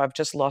 And so I've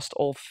just lost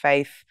all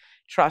faith,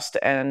 trust,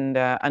 and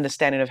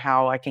understanding of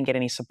how I can get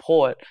any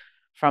support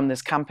from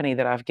this company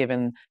that I've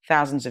given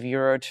thousands of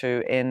euro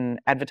to in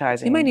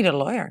advertising. You might need a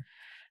lawyer.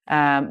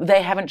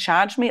 They haven't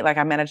charged me.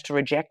 I managed to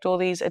reject all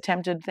these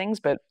attempted things,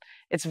 but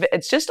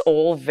it's just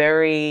all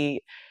very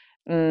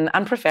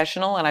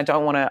unprofessional, and I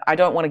don't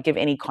want to give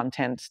any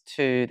content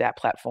to that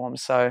platform.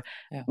 So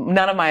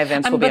none of my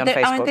events will be on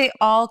Facebook. Aren't they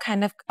all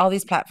all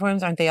these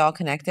platforms? Aren't they all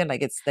connected?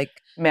 It's like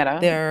Meta.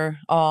 They're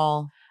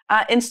all.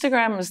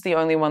 Instagram is the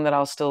only one that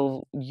I'll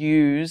still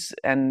use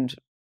and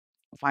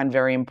find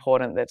very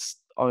important that's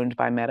owned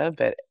by Meta,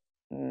 but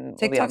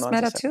TikTok's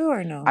Meta too,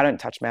 or no? I don't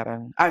touch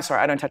Meta. I'm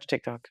sorry, I don't touch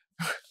TikTok.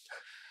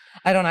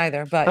 I don't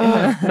either, but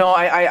no,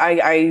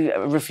 I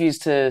refuse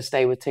to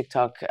stay with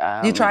TikTok.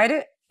 You tried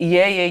it?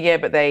 Yeah,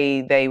 but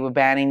they were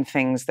banning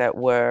things that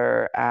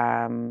were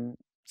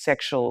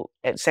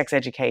sex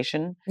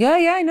education.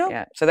 Yeah, I know.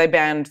 Yeah, so they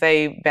banned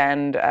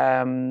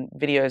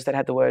videos that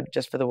had the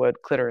word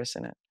clitoris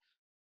in it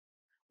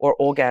or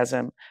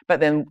orgasm, but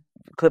then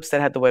clips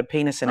that had the word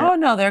penis in it. Oh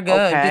no, they're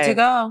good. Okay. Good to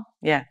go.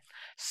 Yeah.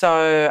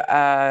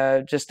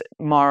 So just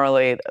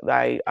morally,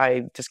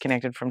 I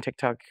disconnected from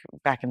TikTok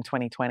back in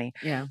 2020.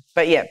 Yeah.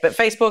 But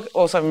Facebook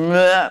also,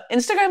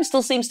 Instagram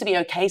still seems to be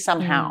okay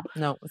somehow.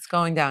 No, it's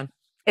going down.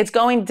 It's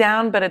going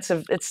down, but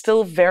it's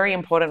still very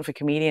important for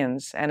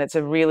comedians, and it's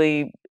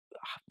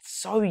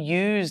so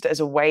used as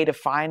a way to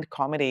find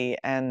comedy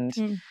and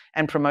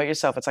promote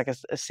yourself. It's like a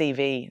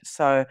CV.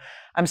 So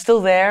I'm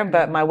still there,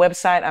 but my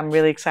website, I'm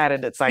really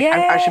excited. It's like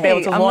I should be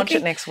able to launch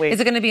it next week. Is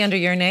it going to be under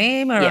your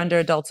name or under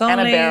adults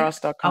only?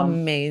 Beros.com.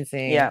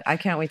 Amazing. Yeah. I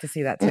can't wait to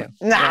see that too.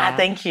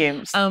 Thank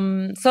you.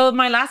 So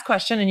my last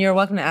question, and you're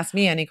welcome to ask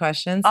me any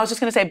questions. I was just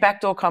going to say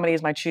Backdoor Comedy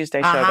is my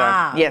Tuesday show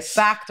though. Yes.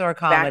 Backdoor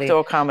Comedy.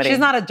 Backdoor Comedy. She's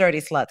not a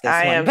dirty slut, this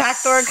I one. am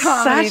Backdoor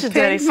Comedy. Such a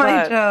dirty Pimp my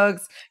slut.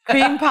 jokes.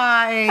 Cream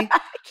pie.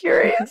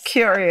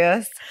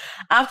 Curious.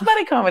 After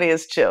Party Comedy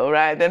is chill,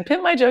 right? Then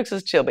Pimp My Jokes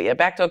is chill. But yeah,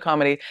 Backdoor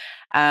Comedy,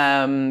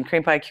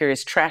 Creampie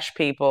Curious, Trash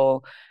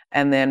People,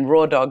 and then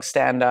Raw Dog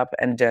Stand-Up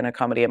and Doener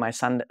Comedy are my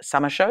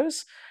summer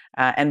shows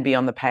and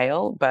Beyond the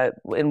Pale. But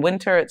in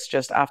winter, it's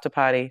just After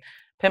Party,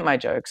 Pimp My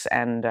Jokes,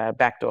 and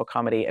Backdoor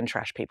Comedy and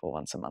Trash People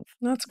once a month.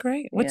 That's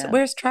great.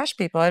 Where's Trash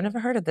People? I've never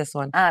heard of this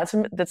one.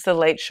 That's the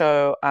late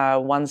show,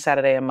 one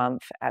Saturday a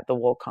month at the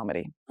Wall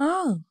Comedy.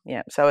 Oh.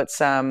 Yeah. So it's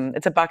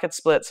a bucket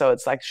split. So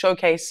it's like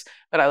showcase,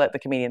 but I let the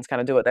comedians kind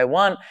of do what they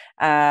want.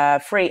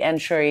 Free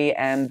entry,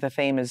 and the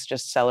theme is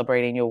just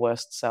celebrating your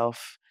worst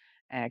self.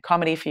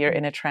 Comedy for your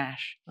inner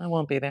trash. I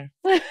won't be there.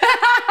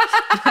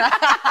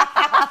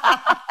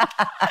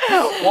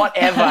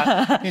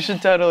 Whatever. You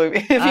should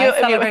totally.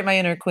 Celebrate my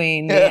inner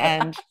queen. The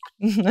end.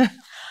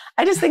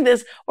 I just think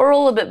we're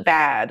all a bit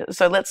bad,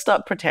 so let's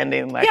stop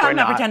pretending like we're I'm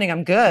not pretending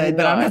I'm good,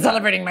 but I'm not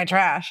celebrating my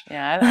trash.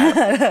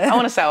 Yeah, I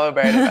want to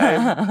celebrate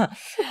it.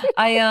 But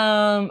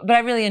I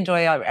really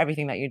enjoy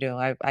everything that you do.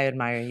 I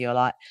admire you a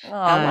lot. Oh,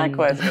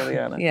 likewise,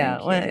 Liliana. Yeah,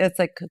 it's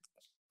like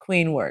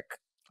queen work.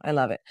 I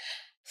love it.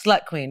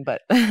 Slut queen,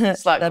 but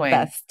Slut the queen.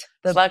 best.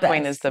 Slut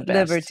queen is the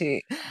best.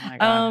 Liberty. Oh my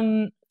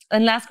God.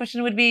 And last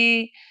question would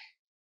be,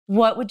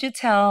 what would you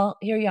tell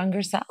your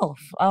younger self?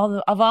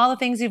 Of all the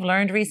things you've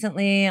learned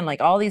recently and like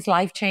all these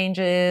life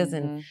changes.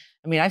 And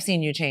I mean, I've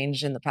seen you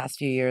change in the past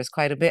few years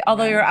quite a bit,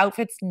 although your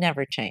outfits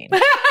never change.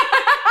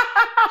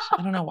 I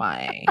don't know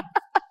why.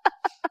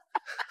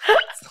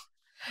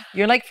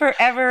 You're like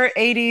forever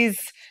 80s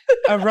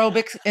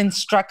aerobics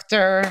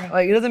instructor.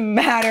 Like, it doesn't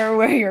matter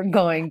where you're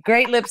going.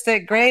 Great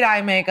lipstick, great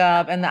eye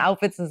makeup, and the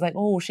outfits is like,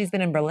 oh, she's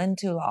been in Berlin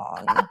too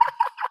long.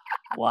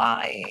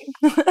 Why?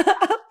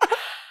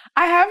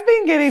 I have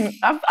been getting.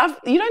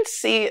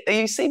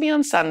 You see me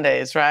on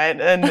Sundays,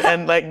 right?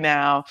 And like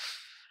now,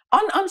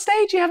 on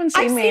stage, you haven't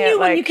seen me. I've seen you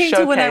when you came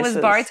to when I was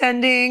showcases.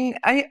 bartending.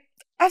 I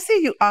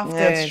see you often.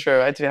 That's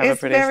true. I do have a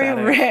pretty. It's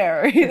very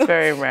rare. It's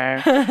very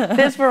rare.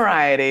 There's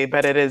variety,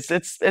 but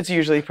it's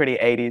usually pretty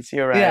 80s.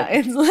 You're right. Yeah,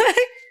 it's like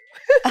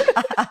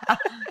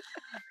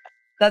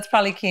that's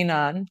probably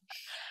Keenan.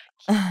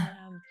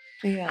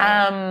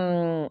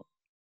 Yeah.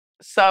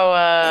 So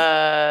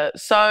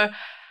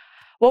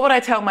what would I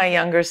tell my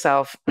younger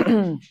self?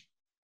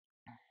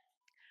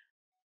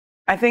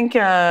 I think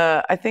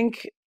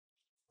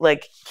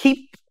like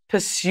keep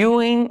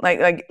pursuing,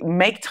 like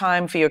make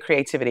time for your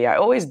creativity. I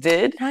always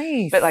did,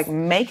 Nice. but like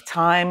make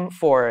time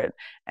for it,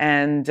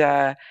 and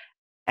then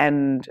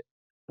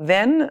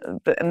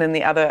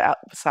the other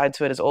side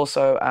to it is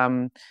also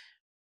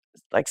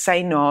like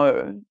say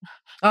no.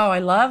 Oh, I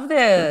love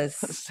this.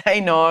 Say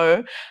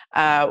no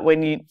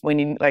when you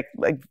like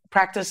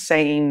practice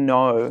saying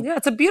no. Yeah,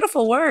 it's a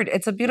beautiful word.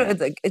 It's a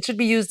beautiful. It should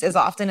be used as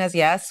often as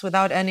yes,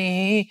 without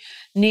any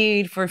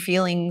need for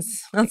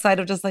feelings outside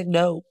of just like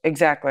no.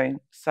 Exactly.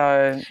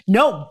 So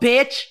no,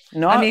 bitch.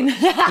 no. I mean,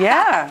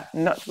 yeah.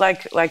 No,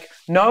 like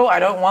no, I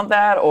don't want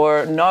that,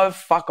 or no,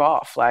 fuck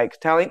off. Like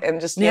telling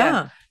and just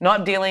not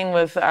dealing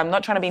with. I'm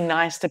not trying to be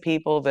nice to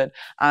people that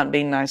aren't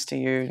being nice to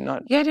you.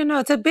 Not. Yeah, no,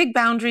 it's a big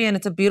boundary and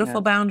it's a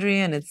beautiful boundary,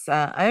 and it's.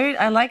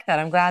 I like that.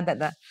 I'm glad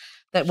that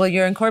well,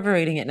 you're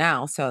incorporating it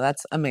now, so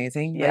that's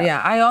amazing. Yeah. But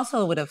yeah, I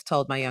also would have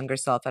told my younger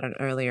self at an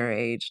earlier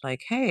age,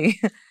 like, hey,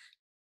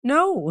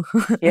 no.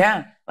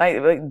 Yeah,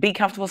 like be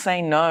comfortable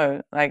saying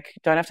no. Like,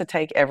 don't have to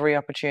take every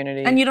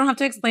opportunity. And you don't have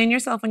to explain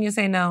yourself when you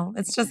say no.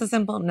 It's just a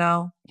simple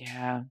no.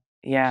 Yeah.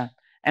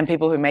 And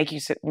people who make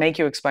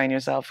you explain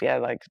yourself,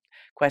 like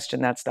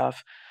question that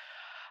stuff.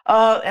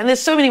 And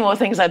there's so many more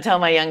things I'd tell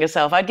my younger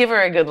self. I'd give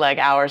her a good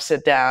hour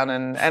sit down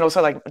and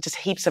also like just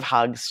heaps of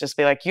hugs. Just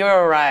be like, you're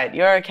all right,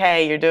 you're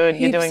okay, you're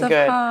doing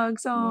good.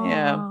 Hugs. Aww.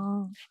 Yeah.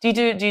 Do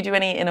you do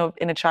any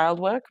inner child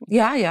work?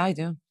 Yeah, I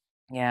do.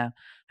 Yeah,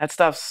 that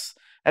stuff's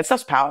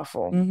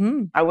powerful.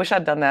 Mm-hmm. I wish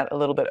I'd done that a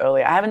little bit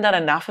earlier. I haven't done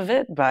enough of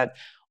it, but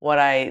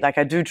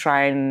I do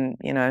try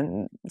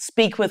and,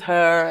 speak with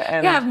her.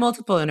 And I have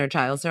multiple inner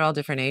childs. They're all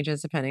different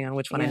ages depending on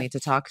which one I need to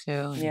talk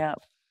to. Yeah.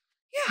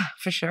 Yeah,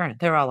 for sure.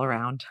 They're all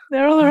around.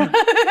 They're all around.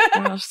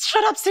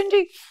 Shut up,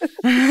 Cindy.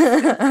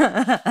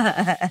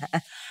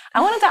 I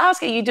wanted to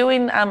ask, are you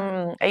doing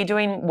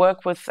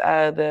work with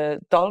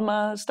the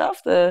Dolma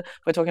stuff? We're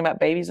talking about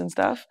babies and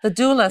stuff. The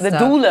doula stuff. The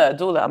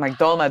doula. I'm like,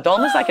 Dolma.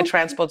 Dolma's like a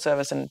transport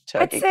service in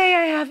Turkey. I'd say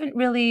I haven't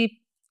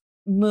really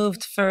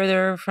moved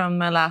further from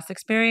my last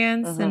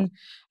experience. Mm-hmm. And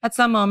at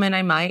some moment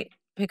I might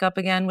pick up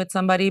again with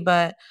somebody,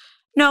 but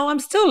no, I'm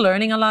still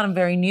learning a lot. I'm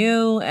very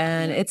new,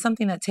 and it's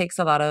something that takes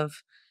a lot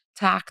of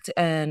tact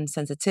and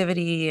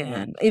sensitivity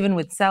and even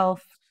with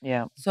self.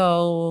 Yeah.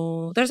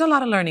 So there's a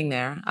lot of learning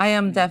there. I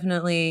am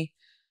definitely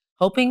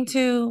hoping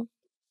to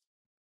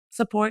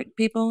support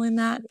people in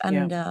that.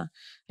 And I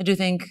do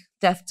think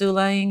death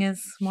doulaing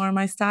is more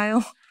my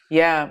style.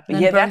 Yeah.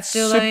 That's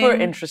super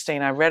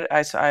interesting. I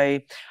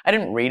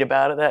didn't read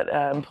about it.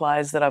 That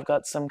implies that I've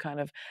got some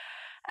kind of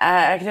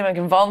academic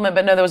involvement,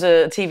 but no, there was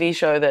a TV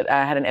show that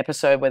had an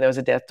episode where there was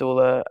a death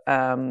doula.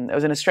 It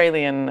was an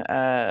Australian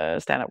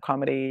stand-up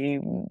comedy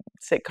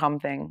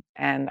sitcom thing,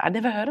 and I'd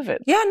never heard of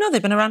it. Yeah, no,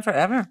 they've been around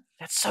forever.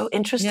 That's so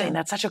interesting. Yeah.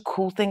 That's such a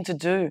cool thing to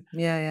do.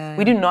 Yeah.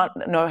 We do not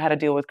know how to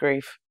deal with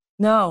grief.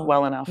 No.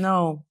 Well enough.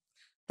 No.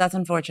 That's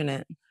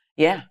unfortunate.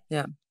 Yeah.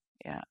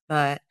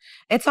 But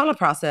it's all a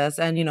process,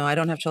 and I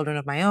don't have children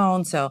of my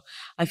own, so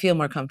I feel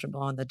more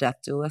comfortable on the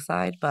death doula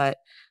side, but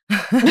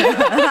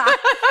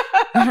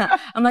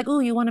I'm like, oh,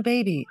 you want a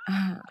baby?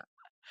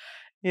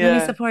 Let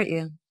me support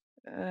you.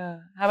 How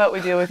about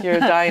we deal with your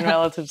dying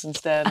relatives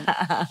instead?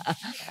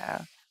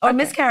 Yeah. Or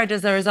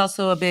miscarriages. There is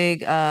also a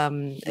big,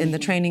 in the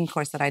training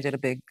course that I did, a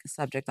big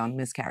subject on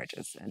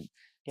miscarriages and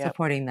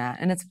supporting that.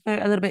 And it's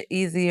a little bit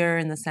easier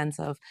in the sense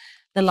of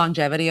the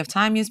longevity of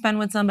time you spend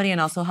with somebody,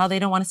 and also how they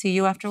don't want to see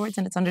you afterwards.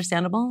 And it's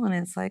understandable. And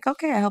it's like,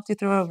 okay, I helped you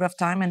through a rough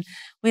time, and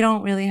we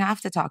don't really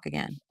have to talk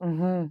again.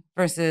 Mm-hmm.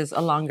 Versus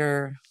a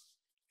longer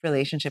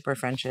relationship or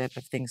friendship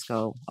if things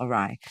go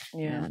awry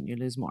and you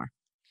lose more.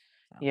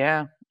 So.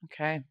 Yeah.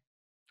 Okay.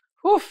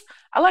 Oof.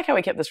 I like how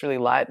we kept this really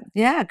light.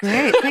 Yeah,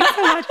 great. Thanks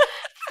so much.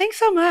 Thanks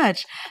so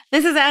much.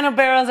 This is Anna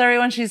Beros,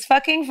 everyone. She's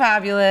fucking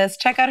fabulous.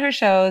 Check out her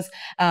shows.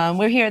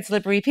 We're here at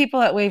Slippery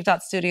People at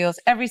Wave.studios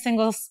every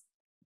single,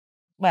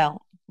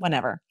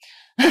 whenever.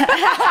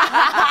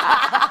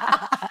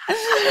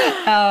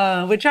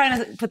 We're trying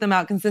to put them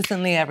out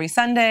consistently every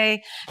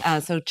Sunday.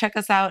 So check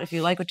us out. If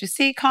you like what you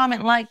see,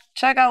 comment,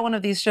 check out one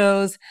of these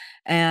shows.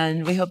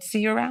 And we hope to see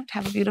you around.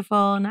 Have a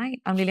beautiful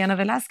night. I'm Liliana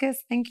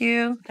Velasquez. Thank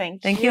you.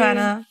 Thank you,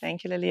 Anna.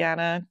 Thank you,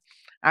 Liliana.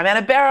 I'm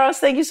Anna Beros.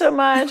 Thank you so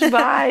much.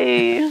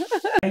 Bye.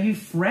 Are you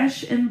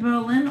fresh in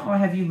Berlin, or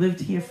have you lived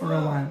here for a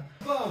while?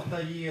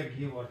 About a year,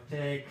 give or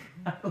take.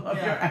 I love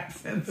your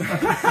accent. Oh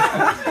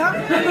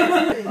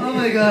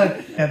my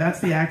god. Yeah, that's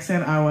the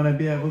accent I want to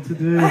be able to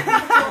do.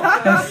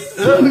 That's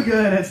so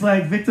good. It's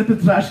like Victor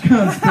Petrashka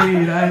on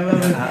speed. I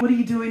love it. What are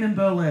you doing in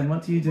Berlin?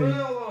 What do you do?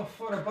 Well,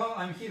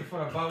 I'm here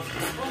for about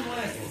one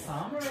last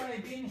summer.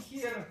 I've been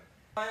here.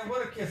 I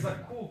work as a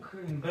cook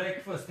in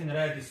breakfast in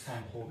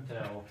Radisson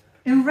Hotel.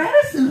 In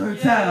Radisson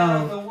Hotel?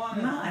 Yeah, the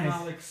one nice.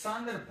 On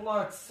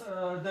Alexanderplatz,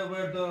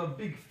 where the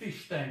big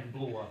fish tank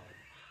blew up.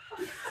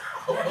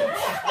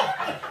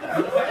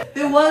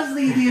 There was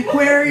the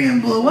aquarium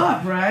blew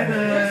up, right?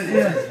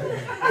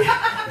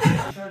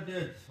 Sure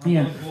did.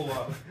 Yeah. Blew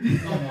up.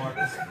 No more.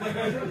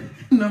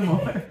 No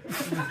more.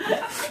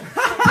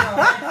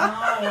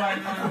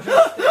 Right now I'm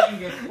just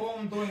staying at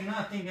home doing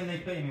nothing, and they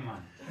pay me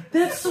money.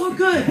 That's so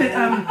good.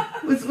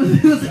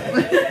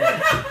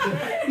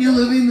 You're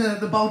living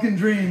the Balkan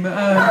dream.